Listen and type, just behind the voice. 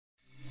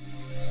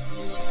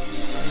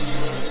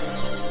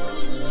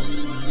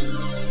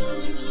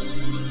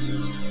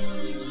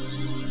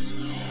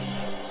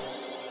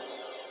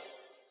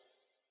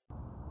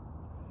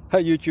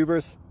Hi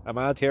YouTubers, I'm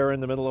out here in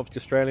the middle of the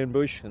Australian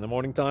bush in the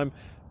morning time.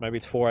 Maybe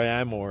it's 4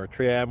 a.m. or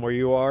 3 a.m. where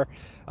you are.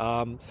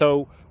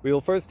 So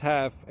we'll first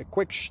have a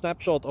quick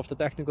snapshot of the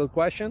technical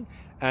question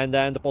and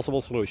then the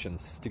possible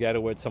solutions, together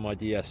with some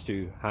ideas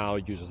to how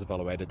users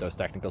evaluated those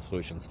technical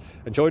solutions.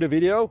 Enjoy the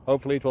video,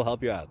 hopefully it will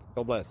help you out.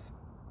 God bless.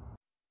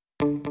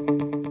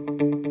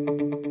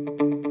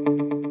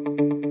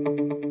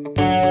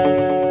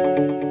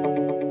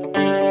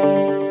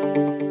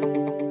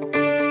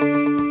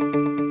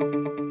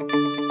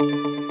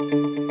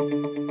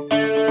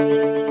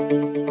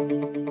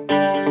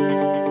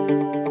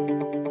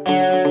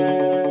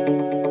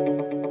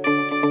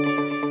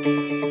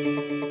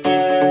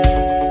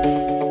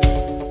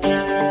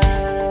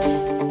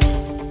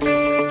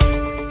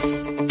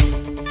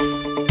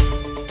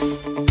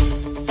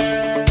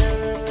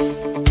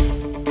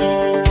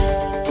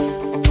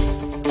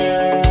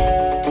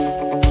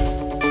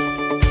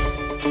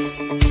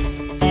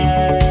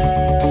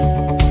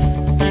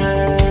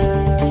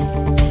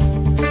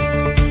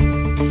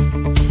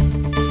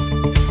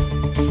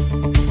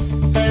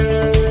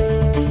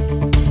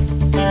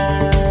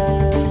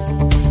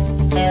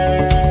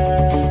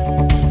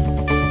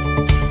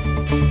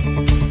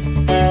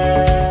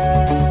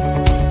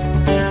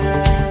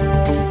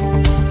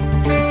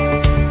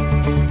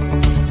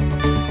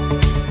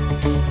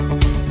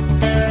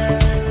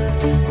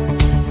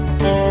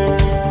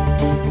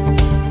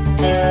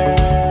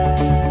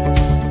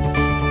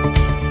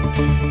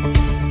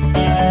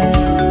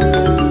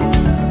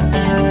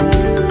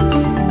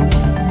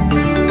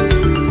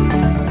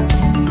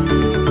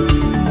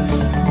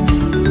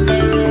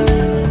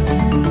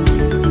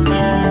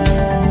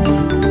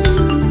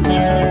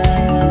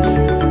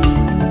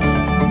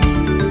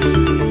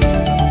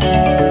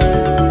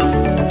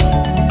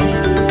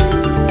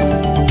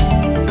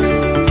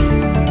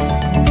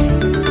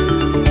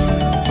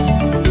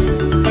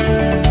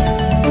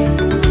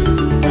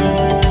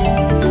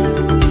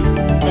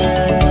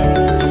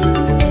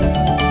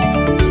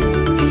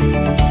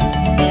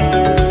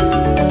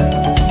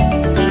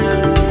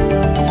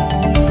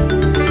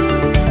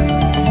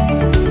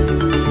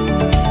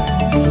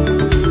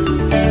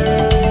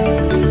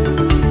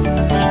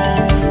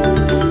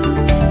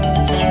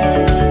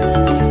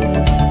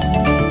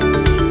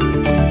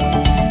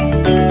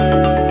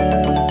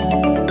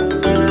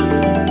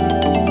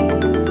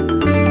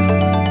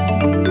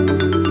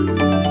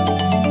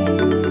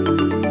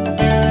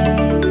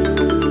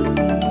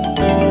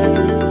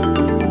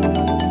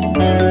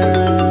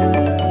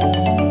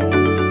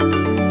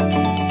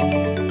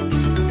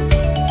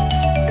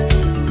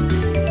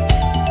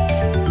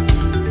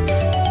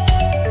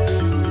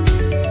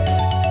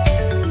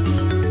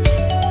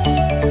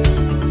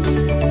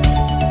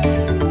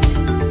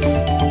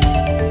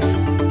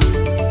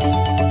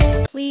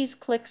 Please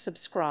click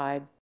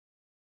subscribe.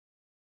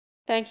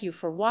 Thank you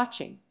for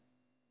watching.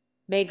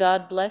 May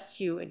God bless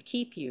you and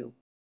keep you.